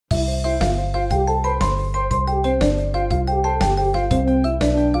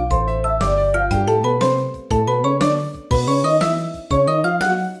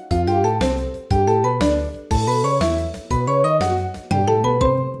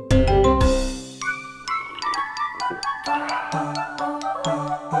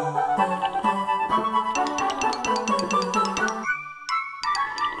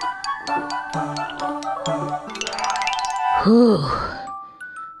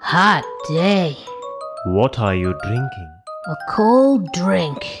hot day. What are you drinking? A cold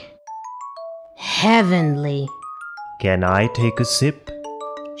drink. Heavenly. Can I take a sip?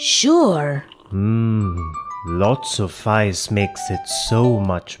 Sure. Lots of ice makes it so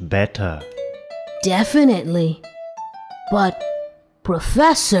much better. Definitely. But,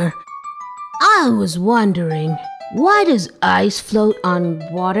 Professor, I was wondering, why does ice float on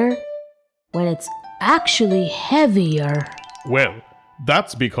water when it's actually heavier? Well,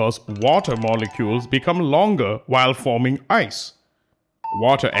 that's because water molecules become longer while forming ice.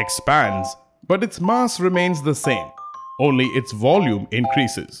 Water expands, but its mass remains the same, only its volume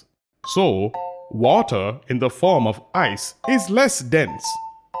increases. So, water in the form of ice is less dense,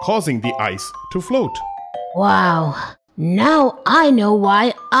 causing the ice to float. Wow, now I know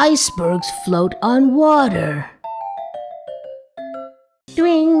why icebergs float on water.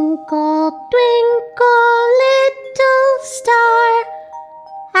 Twinkle, twinkle, little star,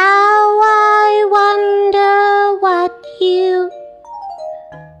 how I wonder what you...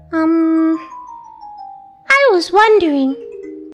 I was wondering,